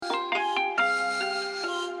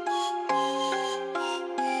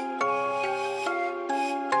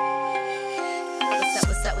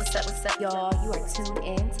What's up, y'all? You are tuned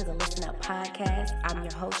in to the Listen Up podcast. I'm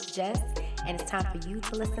your host, Jess, and it's time for you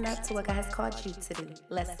to listen up to what God has called you to do.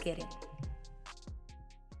 Let's get it.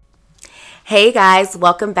 Hey guys,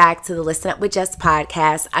 welcome back to the Listen Up with Jess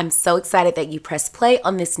podcast. I'm so excited that you pressed play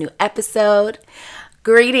on this new episode.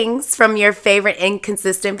 Greetings from your favorite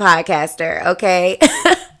inconsistent podcaster, okay?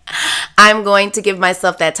 I'm going to give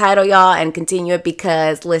myself that title, y'all, and continue it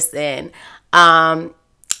because, listen,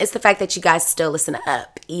 it's the fact that you guys still listen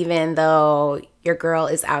up, even though your girl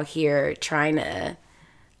is out here trying to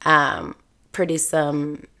produce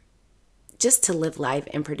some, just to live life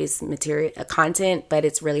and produce material content, but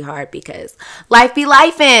it's really hard because life be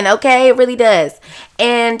lifing, okay? It really does.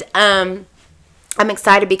 And I'm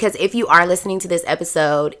excited because if you are listening to this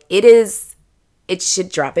episode, it should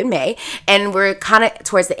drop in May, and we're kind of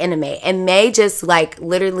towards the end of May. And May just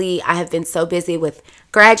literally, I have been so busy with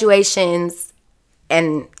graduations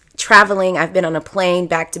and traveling. I've been on a plane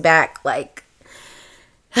back to back.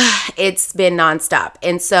 It's been nonstop.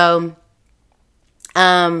 And so,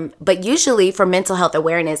 but usually for mental health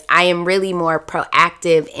awareness, I am really more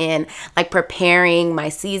proactive in preparing my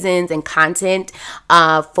seasons and content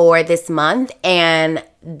for this month. And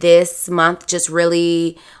this month just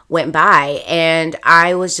really went by, and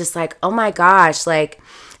I was just like, oh my gosh,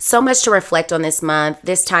 so much to reflect on this month.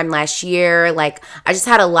 This time last year, I just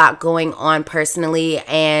had a lot going on personally,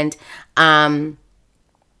 and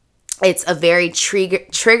it's a very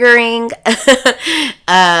triggering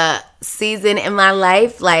season in my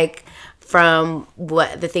life, from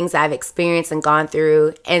what the things I've experienced and gone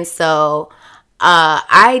through. And so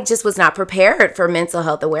I just was not prepared for mental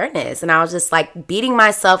health awareness, and I was just beating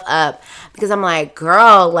myself up because I'm like,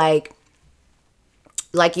 girl,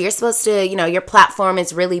 you're supposed to, your platform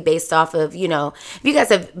is really based off of, if you guys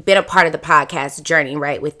have been a part of the podcast journey,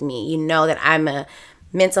 right, with me, you know that I'm a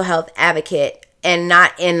mental health advocate, and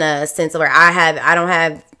not in a sense where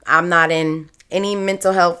I'm not in any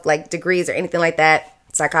mental health degrees or anything like that,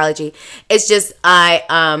 psychology. It's just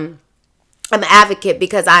I'm an advocate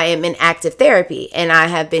because I am in active therapy, and I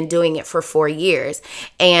have been doing it for 4 years.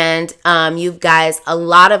 And you guys, a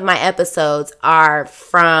lot of my episodes are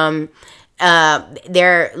from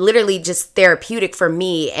they're literally just therapeutic for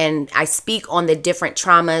me, and I speak on the different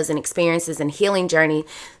traumas and experiences and healing journey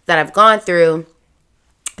that I've gone throughout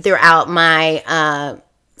my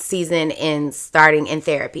season in starting in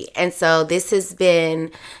therapy. And so this has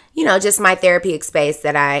been, just my therapy space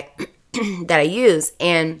that I use.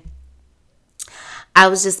 And I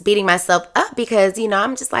was just beating myself up because,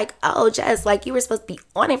 I'm just oh, Jess, you were supposed to be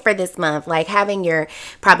on it for this month, having your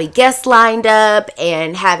probably guests lined up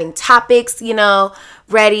and having topics,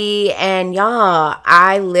 ready. And y'all,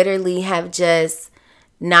 I literally have just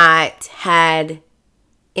not had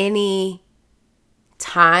any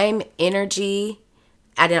time, energy.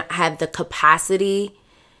 I didn't have the capacity,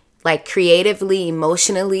 creatively,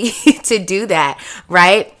 emotionally to do that,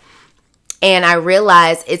 right? And I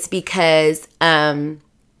realize it's because of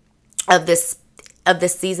the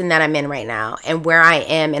season that I'm in right now and where I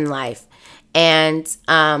am in life. And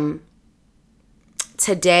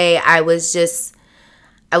today I was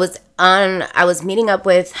meeting up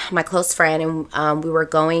with my close friend, and we were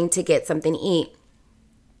going to get something to eat.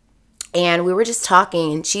 And we were just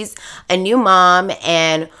talking, and she's a new mom,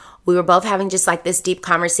 and we were both having just this deep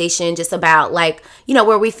conversation just about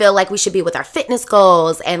where we feel we should be with our fitness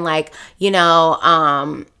goals, and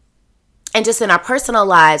and just in our personal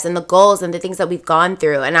lives and the goals and the things that we've gone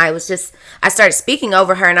through. And I started speaking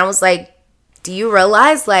over her, and I was like, do you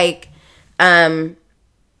realize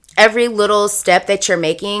every little step that you're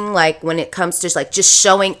making, when it comes to just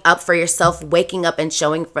showing up for yourself, waking up and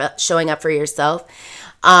showing up for yourself,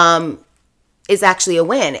 is actually a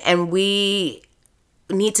win. And we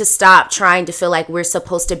need to stop trying to feel we're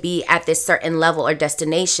supposed to be at this certain level or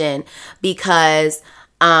destination because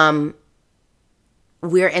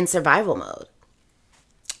we're in survival mode.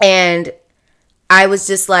 And I was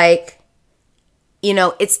just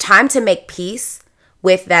it's time to make peace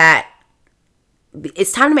with that.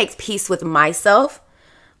 It's time to make peace with myself,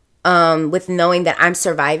 with knowing that I'm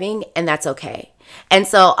surviving, and that's okay. And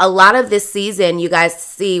so a lot of this season, you guys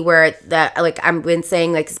see where I've been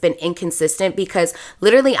saying it's been inconsistent because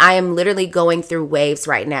literally I am literally going through waves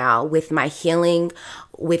right now with my healing,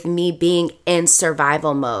 with me being in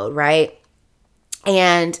survival mode, right?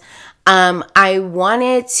 And I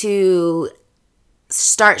wanted to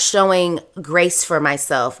start showing grace for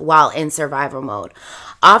myself while in survival mode.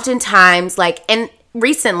 Oftentimes, and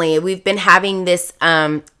recently we've been having this,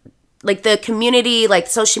 the community,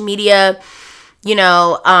 social media,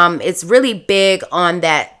 it's really big on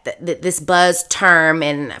this buzz term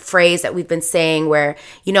and phrase that we've been saying where,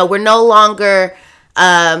 we're no longer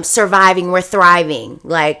surviving, we're thriving.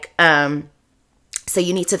 So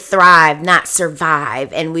you need to thrive, not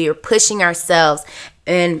survive. And we are pushing ourselves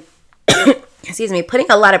and, excuse me, putting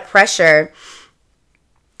a lot of pressure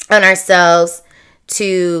on ourselves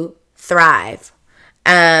to thrive.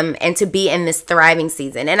 And to be in this thriving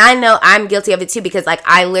season. And I know I'm guilty of it too, because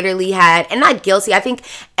I literally had, and not guilty, I think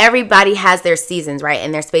everybody has their seasons, right?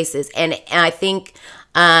 And their spaces. And I think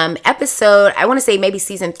episode, I want to say maybe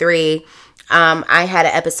season 3, I had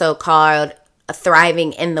an episode called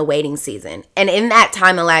Thriving in the Waiting Season. And in that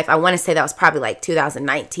time of life, I want to say that was probably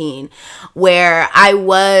 2019, where I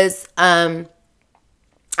was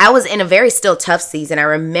in a very still tough season. I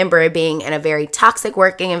remember being in a very toxic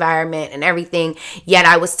working environment and everything, yet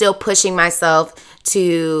I was still pushing myself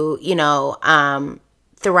to,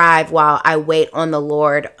 thrive while I wait on the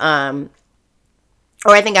Lord.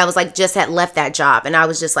 Or I think I was just had left that job and I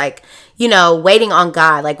was just waiting on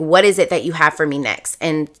God. What is it that you have for me next?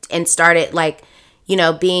 And started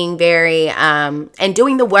being very, and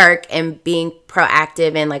doing the work and being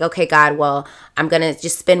proactive and okay, God, well, I'm going to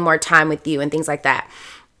just spend more time with you and things like that.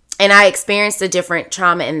 And I experienced a different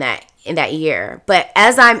trauma in that year. But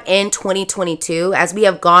as I'm in 2022, as we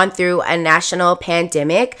have gone through a national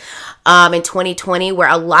pandemic in 2020, where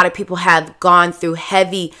a lot of people have gone through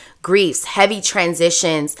heavy griefs, heavy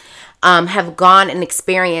transitions, have gone and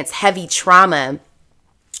experienced heavy trauma.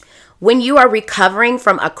 When you are recovering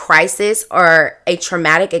from a crisis or a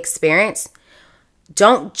traumatic experience,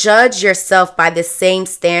 don't judge yourself by the same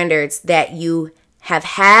standards that you have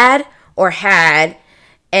had or had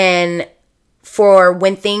and for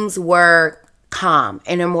when things were calm,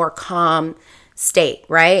 in a more calm state,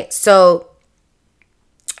 right? So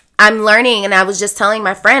I'm learning, and I was just telling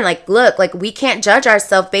my friend, look, we can't judge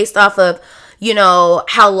ourselves based off of,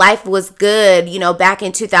 how life was good, back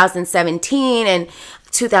in 2017 and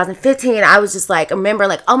 2015. I was just I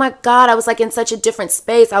remember oh my God, I was in such a different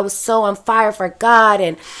space. I was so on fire for God.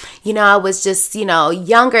 And, I was just,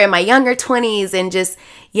 younger, in my younger 20s, and just,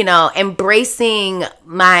 embracing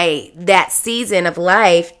that season of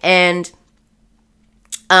life, and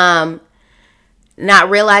not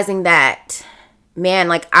realizing that,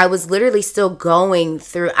 man, I was literally still going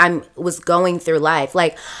through life.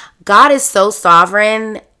 God is so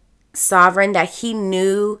sovereign that he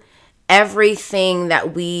knew everything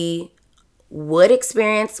that we would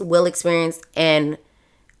experience, will experience, and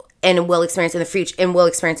will experience in the future, and will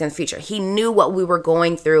experience in the future. He knew what we were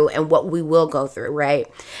going through and what we will go through, right?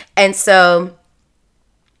 And so,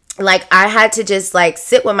 I had to just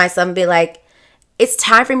sit with myself and be it's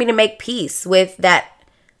time for me to make peace with that,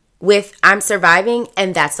 with I'm surviving,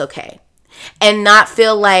 and that's okay. And not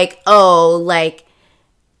feel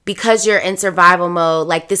because you're in survival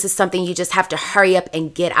mode, this is something you just have to hurry up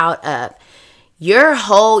and get out of. Your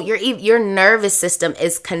nervous system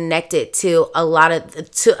is connected to a lot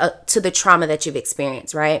of to the trauma that you've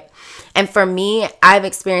experienced, right? And for me, I've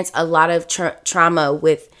experienced a lot of trauma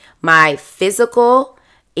with my physical,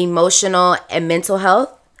 emotional, and mental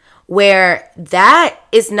health, where that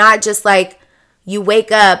is not just you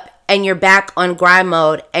wake up and you're back on grind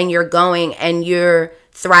mode and you're going and you're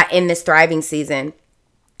in this thriving season.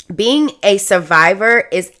 Being a survivor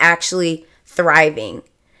is actually thriving.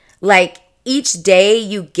 Each day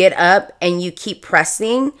you get up and you keep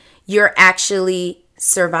pressing, you're actually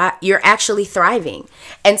thriving.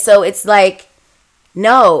 And so it's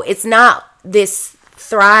no, it's not this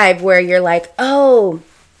thrive where you're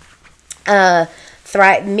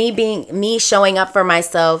thrive, me showing up for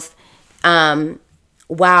myself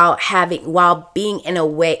while having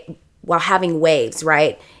waves,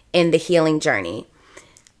 right, in the healing journey.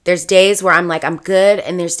 There's days where I'm good,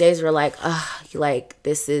 and there's days where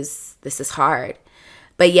this is hard.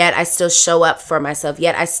 But yet I still show up for myself.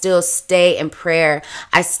 Yet I still stay in prayer.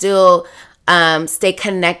 I still stay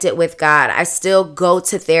connected with God. I still go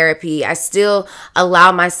to therapy. I still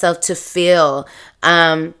allow myself to feel.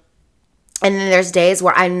 And then there's days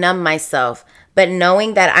where I numb myself. But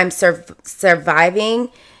knowing that I'm surviving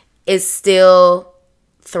is still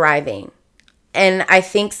thriving. And I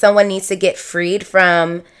think someone needs to get freed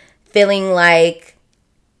from feeling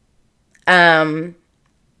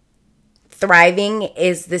thriving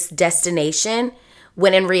is this destination,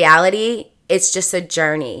 when in reality, it's just a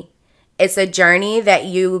journey. It's a journey that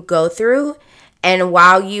you go through. And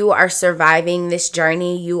while you are surviving this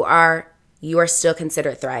journey, you are still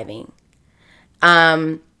considered thriving.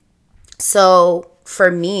 So for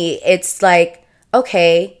me, it's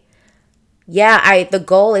okay, yeah, the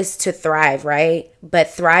goal is to thrive, right? But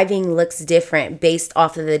thriving looks different based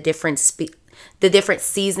off of the the different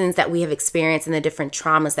seasons that we have experienced and the different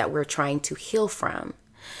traumas that we're trying to heal from.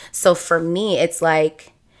 So for me, it's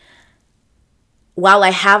like, while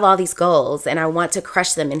I have all these goals and I want to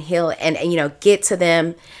crush them and heal and get to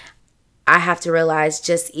them, I have to realize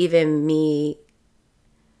just even me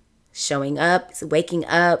showing up, waking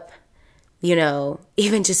up,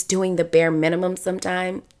 even just doing the bare minimum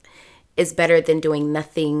sometimes is better than doing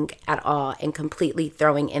nothing at all and completely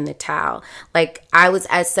throwing in the towel. Like, I was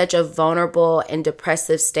at such a vulnerable and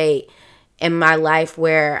depressive state in my life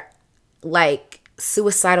where, like,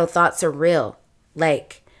 suicidal thoughts are real.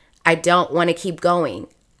 Like, I don't want to keep going.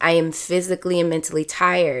 I am physically and mentally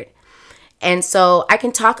tired. And so I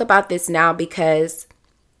can talk about this now because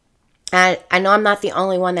I know I'm not the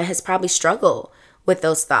only one that has probably struggled with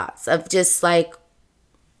those thoughts of just like,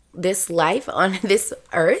 this life on this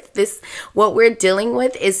earth, what we're dealing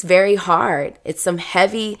with is very hard. It's some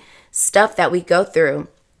heavy stuff that we go through.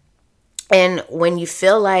 And when you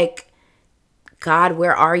feel like, God,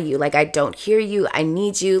 where are you? Like, I don't hear you. I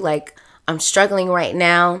need you. Like, I'm struggling right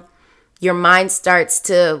now. Your mind starts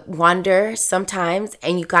to wander sometimes,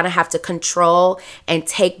 and you gotta have to control and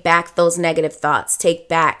take back those negative thoughts. Take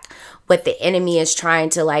back what the enemy is trying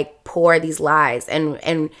to like pour these lies,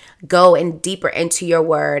 and go in deeper into your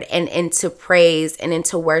word and into praise and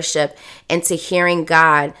into worship, into hearing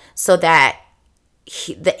God, so that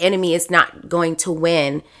the enemy is not going to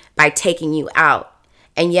win by taking you out.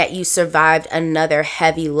 And yet you survived another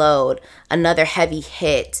heavy load, another heavy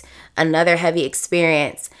hit, another heavy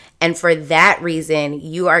experience. And for that reason,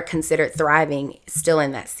 you are considered thriving still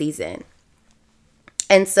in that season.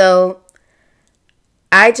 And so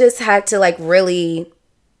I just had to like really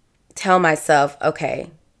tell myself,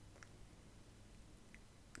 okay,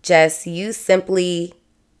 Jess, you simply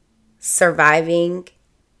surviving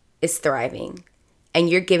is thriving, and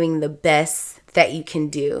you're giving the best that you can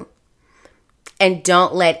do. And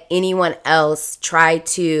don't let anyone else try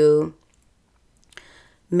to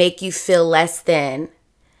make you feel less than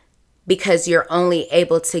because you're only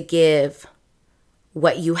able to give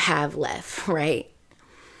what you have left, right?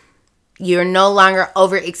 You're no longer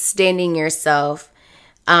overextending yourself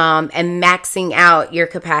and maxing out your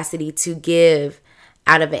capacity to give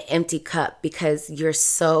out of an empty cup because you're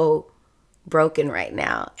so broken right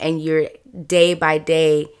now. And you're day by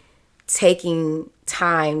day taking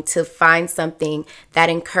time to find something, that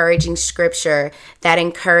encouraging scripture, that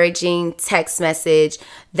encouraging text message,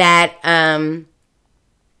 that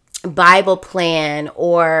Bible plan,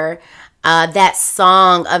 or that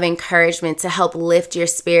song of encouragement to help lift your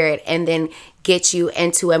spirit and then get you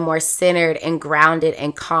into a more centered and grounded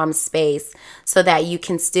and calm space so that you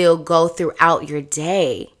can still go throughout your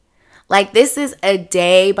day. Like, this is a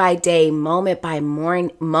day by day, moment by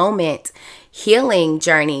moment healing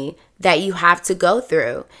journey that you have to go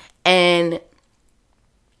through. And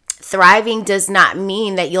thriving does not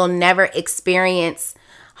mean that you'll never experience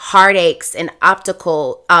heartaches and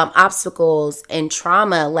obstacles and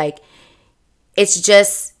trauma. Like, it's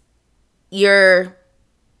just you're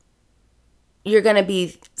going to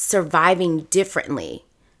be surviving differently,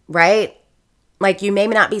 right? Like, you may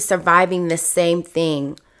not be surviving the same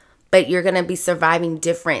thing, but you're going to be surviving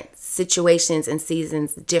different situations and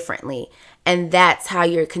seasons differently. And that's how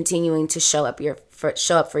you're continuing to show up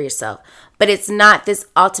for yourself. But it's not this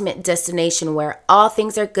ultimate destination where all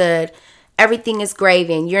things are good, everything is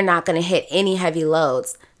gravy, and you're not going to hit any heavy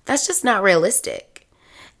loads. That's just not realistic.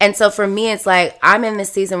 And so for me, it's like, I'm in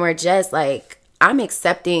this season where just like, I'm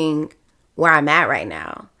accepting where I'm at right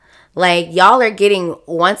now. Like, y'all are getting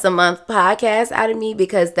once a month podcast out of me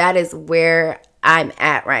because that is where I'm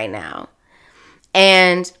at right now.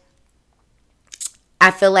 And I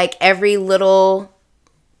feel like every little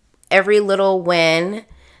win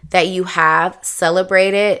that you have,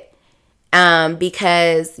 celebrate it,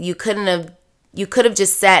 because you could have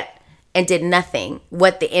just sat and did nothing.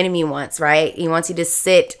 What the enemy wants, right? He wants you to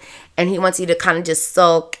sit, and he wants you to kind of just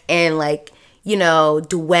sulk and like,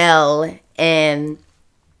 dwell in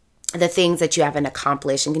the things that you haven't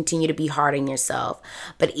accomplished and continue to be hard on yourself.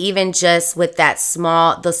 But even just with the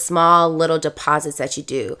small little deposits that you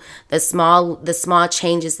do, the small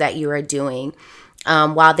changes that you are doing,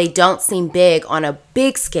 while they don't seem big on a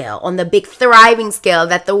big scale, on the big thriving scale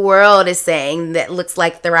that the world is saying that looks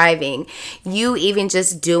like thriving, you even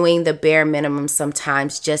just doing the bare minimum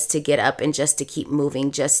sometimes just to get up and just to keep moving,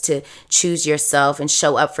 just to choose yourself and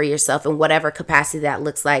show up for yourself in whatever capacity that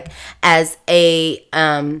looks like, as a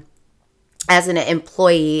as an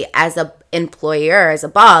employee, as a employer, as a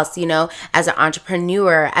boss, as an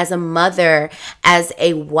entrepreneur, as a mother, as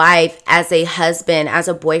a wife, as a husband, as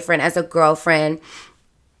a boyfriend, as a girlfriend,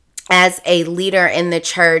 as a leader in the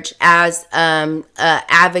church, as a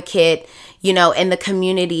advocate, in the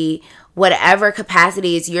community, whatever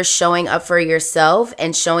capacities you're showing up for yourself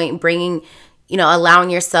and bringing, allowing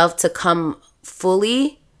yourself to come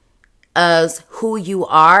fully as who you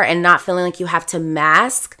are and not feeling like you have to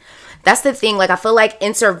mask. That's the thing. Like, I feel like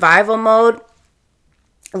in survival mode,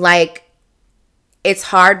 like, it's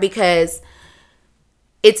hard because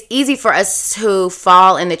it's easy for us to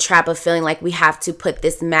fall in the trap of feeling like we have to put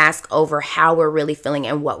this mask over how we're really feeling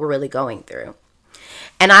and what we're really going through.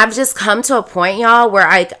 And I've just come to a point, y'all, where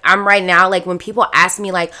I'm right now, like, when people ask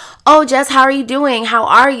me, like, oh, Jess, how are you doing? How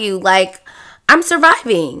are you? Like, I'm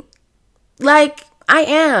surviving. Like, I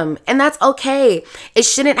am. And that's okay. It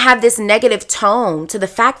shouldn't have this negative tone to the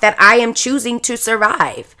fact that I am choosing to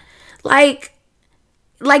survive. Like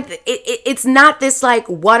it's not this, like,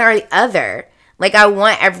 one or the other. Like, I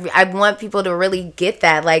want people to really get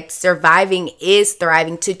that. Like, surviving is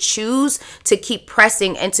thriving. To choose to keep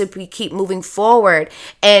pressing and to keep moving forward.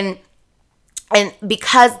 And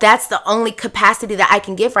because that's the only capacity that I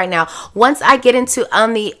can give right now. Once I get into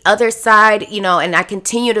on the other side, and I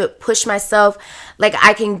continue to push myself, like,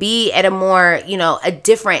 I can be at a more, a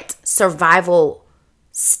different survival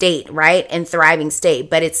state, right? And thriving state.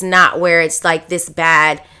 But it's not where it's like this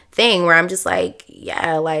bad thing where I'm just like,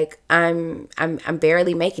 yeah, like, I'm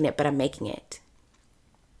barely making it, but I'm making it.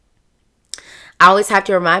 I always have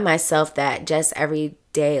to remind myself that just every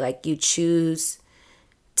day, like, you choose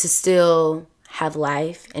to still have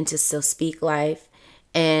life and to still speak life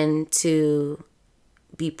and to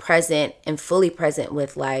be present and fully present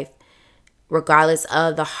with life, regardless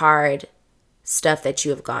of the hard stuff that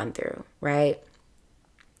you have gone through, right?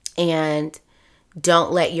 And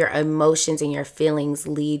don't let your emotions and your feelings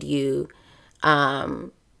lead you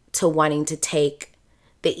to wanting to take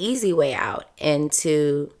the easy way out and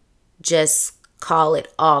to just call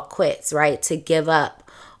it all quits, right? To give up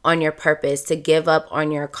on your purpose, to give up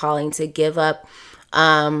on your calling, to give up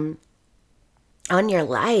on your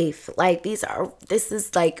life. Like, this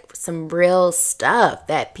is like some real stuff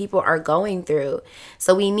that people are going through.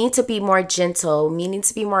 So we need to be more gentle. We need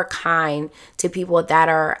to be more kind to people that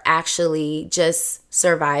are actually just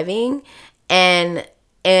surviving and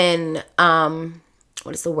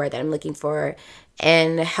what is the word that I'm looking for?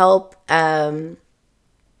 And help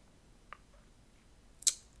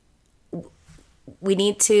we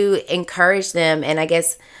need to encourage them. And I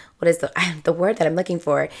guess what is the word that I'm looking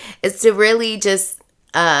for is to really just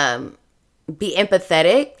be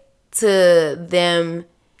empathetic to them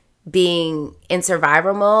being in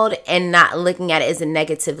survivor mode and not looking at it as a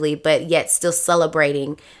negatively, but yet still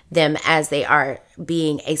celebrating them as they are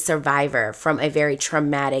being a survivor from a very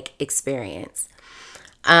traumatic experience.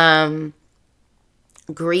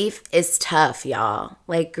 Grief is tough, y'all.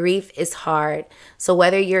 Like, grief is hard. So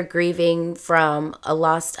whether you're grieving from a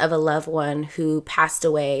loss of a loved one who passed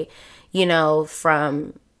away,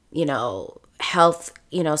 from, health,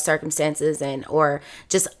 circumstances or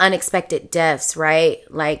just unexpected deaths, right?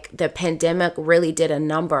 Like, the pandemic really did a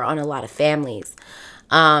number on a lot of families.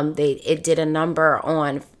 It did a number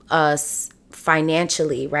on us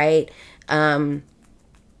financially, right? It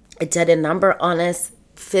did a number on us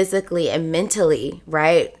physically and mentally,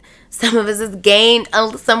 right? Some of us has gained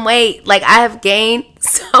some weight. Like, I have gained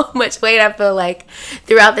so much weight, I feel like,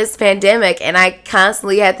 throughout this pandemic. And I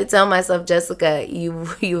constantly had to tell myself, Jessica,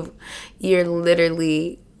 you're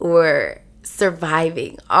literally were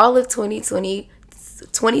surviving. All of 2020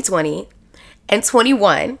 and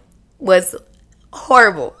 21 was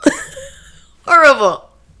horrible.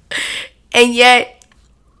 Horrible. And yet,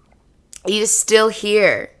 you're still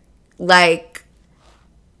here. Like,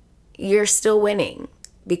 you're still winning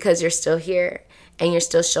because you're still here and you're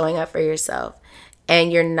still showing up for yourself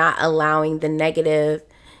and you're not allowing the negative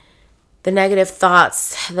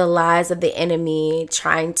thoughts, the lies of the enemy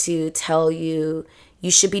trying to tell you you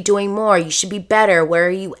should be doing more, you should be better, where are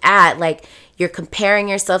you at? Like, you're comparing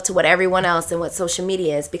yourself to what everyone else and what social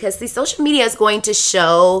media is, because the social media is going to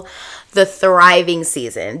show the thriving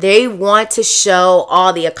season. They want to show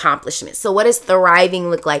all the accomplishments. So what does thriving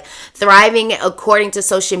look like? Thriving, according to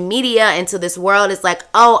social media and to this world, is like,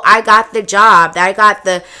 oh, I got the job. I got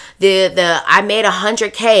the I made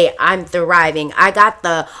 100K. I'm thriving. I got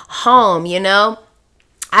the home,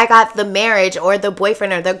 I got the marriage or the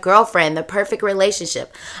boyfriend or the girlfriend, the perfect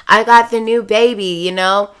relationship. I got the new baby,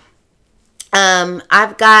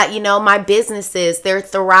 I've got, my businesses, they're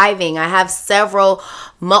thriving. I have several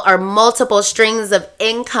or multiple strings of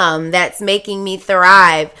income that's making me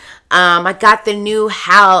thrive. I got the new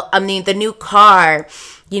house, the new car.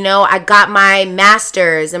 I got my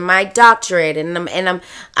master's and my doctorate, and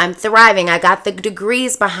I'm thriving. I got the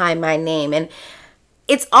degrees behind my name, and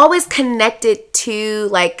it's always connected to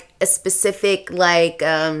like a specific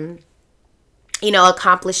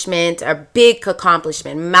accomplishment or big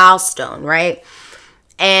accomplishment, milestone, right?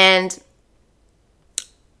 And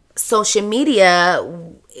social media,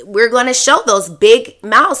 we're going to show those big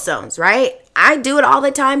milestones, right? I do it all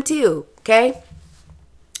the time too, okay?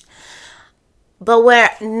 But where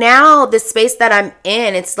now the space that I'm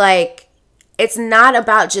in, it's like, it's not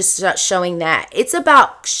about just showing that. It's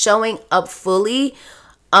about showing up fully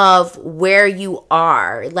of where you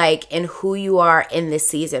are, like, and who you are in this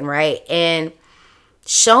season, right? And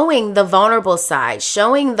showing the vulnerable side,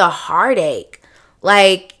 showing the heartache.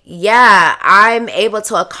 Like, yeah, I'm able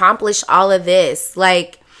to accomplish all of this,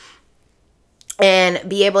 like, and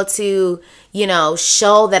be able to,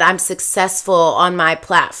 show that I'm successful on my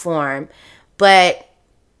platform. But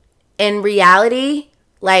in reality,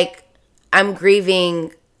 like, I'm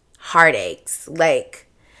grieving heartaches. Like,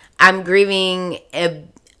 I'm grieving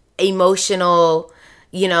emotional,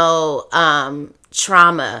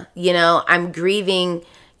 trauma. I'm grieving,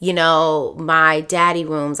 my daddy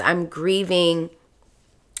wounds. I'm grieving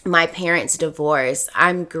my parents' divorce.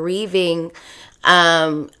 I'm grieving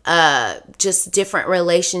just different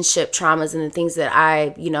relationship traumas and the things that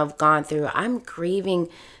I've gone through. I'm grieving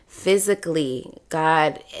physically.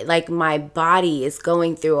 God, like, my body is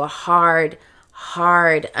going through a hard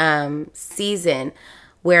season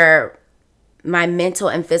where my mental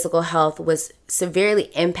and physical health was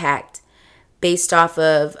severely impacted based off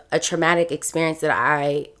of a traumatic experience that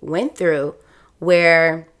I went through,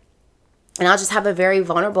 where, and I'll just have a very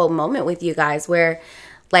vulnerable moment with you guys where,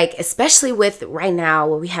 like, especially with right now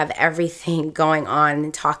where we have everything going on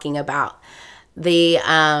and talking about the,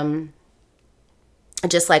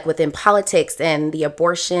 just like within politics and the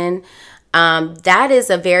abortion, that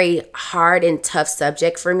is a very hard and tough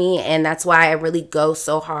subject for me. And that's why I really go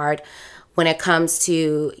so hard when it comes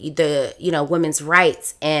to the, women's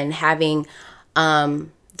rights and having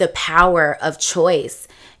the power of choice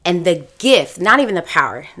and the gift, not even the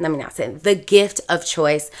power, let me not say it, the gift of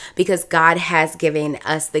choice, because God has given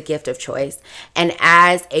us the gift of choice. And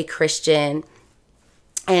as a Christian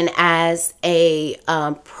and as a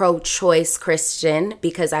pro-choice Christian,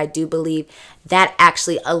 because I do believe that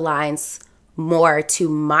actually aligns more to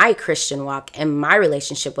my Christian walk and my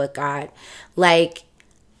relationship with God. Like,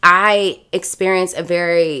 I experienced a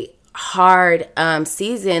very hard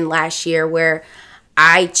season last year where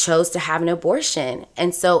I chose to have an abortion.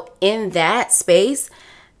 And so in that space,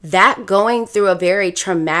 that going through a very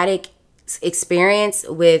traumatic experience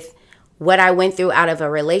with what I went through out of a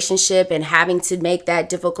relationship and having to make that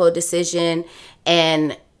difficult decision,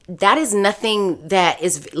 and that is nothing that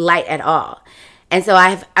is light at all. And so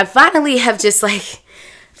I finally have just like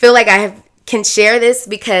feel like can share this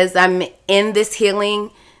because I'm in this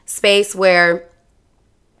healing space where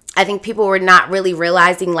I think people were not really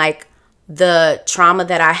realizing like the trauma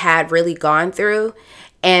that I had really gone through,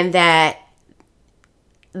 and that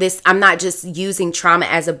I'm not just using trauma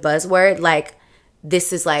as a buzzword. Like,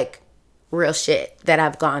 this is like real shit that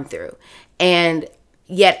I've gone through. And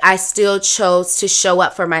yet I still chose to show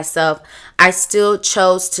up for myself. I still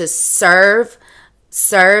chose to serve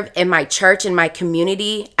in my church, in my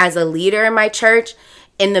community, as a leader in my church,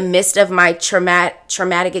 in the midst of my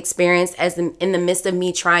traumatic experience, in the midst of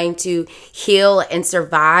me trying to heal and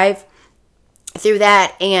survive through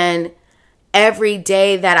that. And every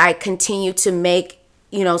day that I continue to make,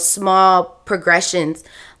 small progressions,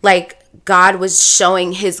 like, God was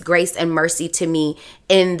showing his grace and mercy to me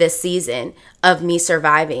in the season of me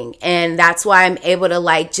surviving. And that's why I'm able to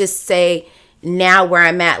like just say now where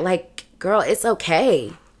I'm at, like, girl, it's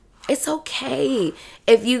okay. It's okay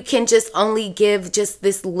if you can just only give just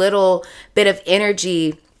this little bit of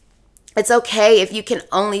energy. It's okay if you can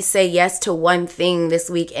only say yes to one thing this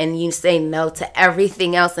week and you say no to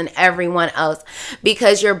everything else and everyone else,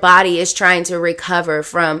 because your body is trying to recover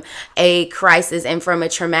from a crisis and from a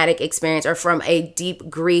traumatic experience or from a deep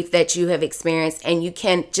grief that you have experienced, and you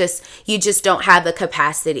just don't have the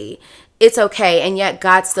capacity. It's okay. And yet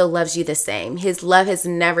God still loves you the same. His love has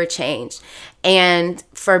never changed. And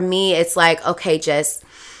for me, it's like, okay, Jess,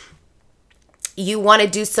 you want to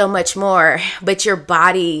do so much more, but your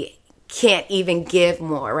body can't even give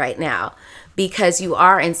more right now because you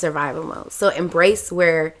are in survival mode. So embrace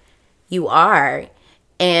where you are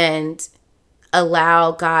and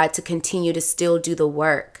allow God to continue to still do the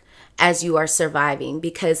work as you are surviving,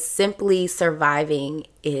 because simply surviving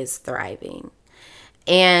is thriving.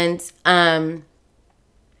 And,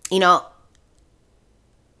 you know,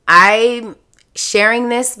 I'm sharing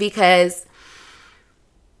this because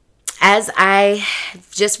as I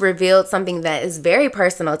just revealed something that is very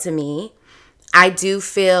personal to me, I do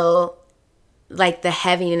feel like the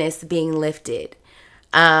heaviness being lifted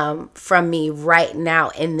from me right now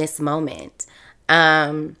in this moment.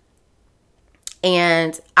 And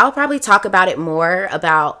I'll probably talk about it more,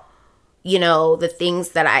 about, you know, the things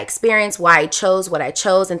that I experienced, why I chose what I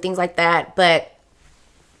chose and things like that. But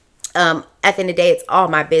at the end of the day, it's all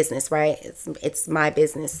my business, right? It's my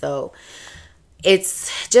business. So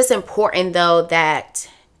it's just important, though, that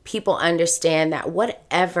people understand that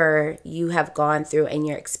whatever you have gone through and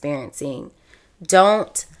you're experiencing,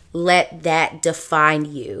 don't let that define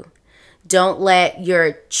you. Don't let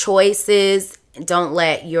your choices, don't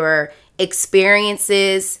let your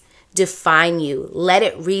experiences define you. Let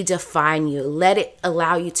it redefine you. Let it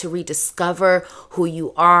allow you to rediscover who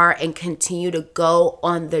you are and continue to go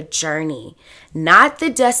on the journey. Not the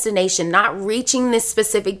destination, not reaching this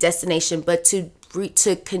specific destination, but to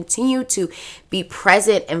continue to be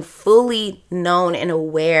present and fully known and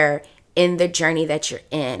aware in the journey that you're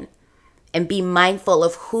in. And be mindful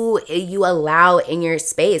of who you allow in your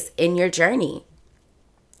space, in your journey,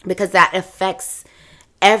 because that affects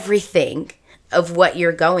everything of what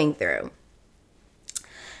you're going through.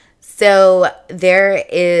 So there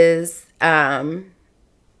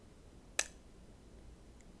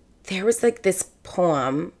was like this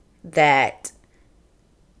poem that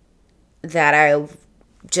I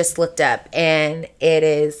just looked up, and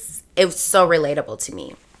it was so relatable to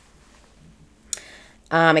me.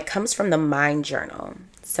 It comes from the Mind Journal.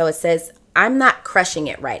 So it says, "I'm not crushing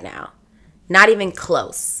it right now, not even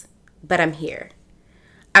close, but I'm here.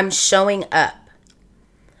 I'm showing up.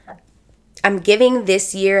 I'm giving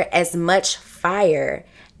this year as much fire,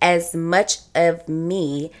 as much of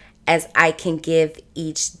me as I can give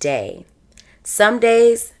each day. Some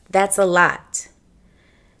days, that's a lot.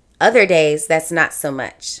 Other days, that's not so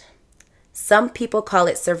much. Some people call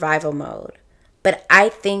it survival mode, but I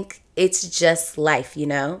think it's just life, you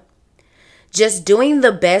know? Just doing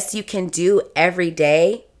the best you can do every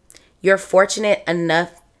day. You're fortunate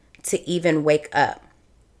enough to even wake up.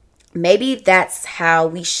 Maybe that's how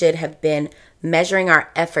we should have been measuring our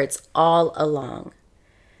efforts all along.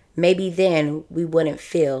 Maybe then we wouldn't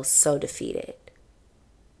feel so defeated."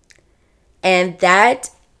 And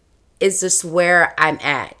that is just where I'm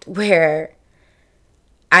at, where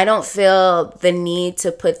I don't feel the need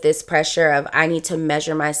to put this pressure of I need to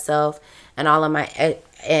measure myself and all of my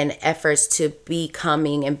and efforts to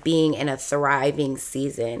becoming and being in a thriving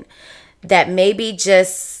season. That maybe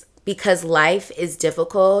just because life is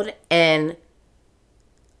difficult and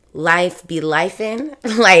life be lifing,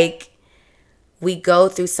 like we go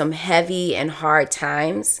through some heavy and hard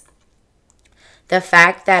times, the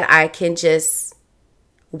fact that I can just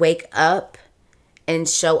wake up and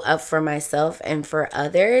show up for myself and for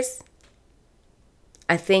others,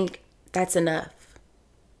 I think that's enough.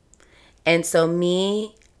 And so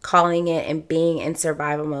me calling it and being in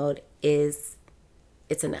survival mode it's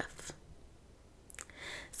enough.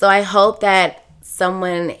 So I hope that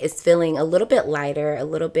someone is feeling a little bit lighter, a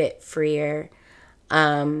little bit freer.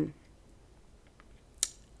 I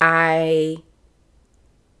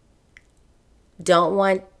don't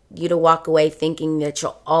want you to walk away thinking that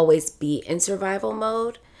you'll always be in survival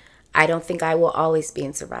mode. I don't think I will always be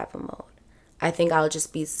in survival mode. I think I'll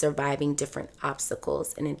just be surviving different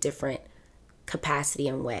obstacles in a different capacity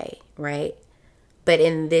and way, right? But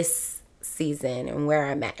in this season and where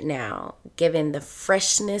I'm at now, given the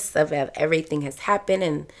freshness of everything has happened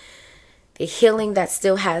and the healing that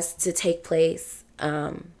still has to take place,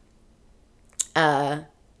 I'm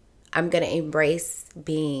going to embrace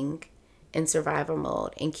being in survival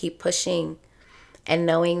mode and keep pushing and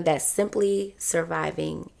knowing that simply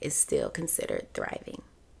surviving is still considered thriving.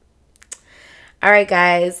 All right,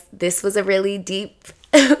 guys, this was a really deep,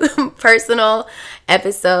 personal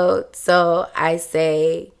episode. So I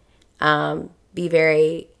say be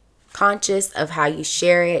very conscious of how you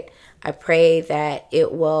share it. I pray that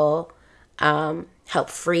it will help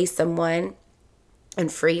free someone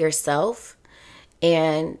and free yourself.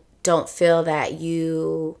 And don't feel that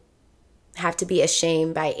you have to be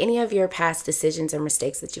ashamed by any of your past decisions or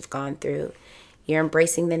mistakes that you've gone through. You're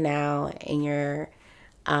embracing the now, and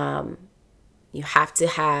you have to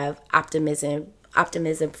have optimism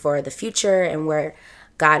for the future and where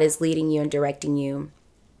God is leading you and directing you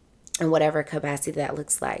in whatever capacity that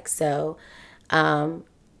looks like. So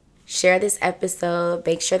share this episode.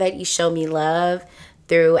 Make sure that you show me love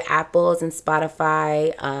through Apple's and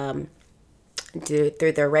Spotify,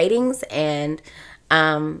 through their ratings and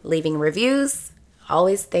leaving reviews.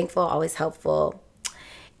 Always thankful, always helpful.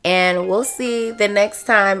 And we'll see the next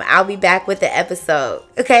time I'll be back with the episode,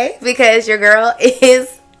 okay? Because your girl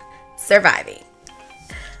is surviving.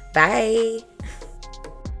 Bye.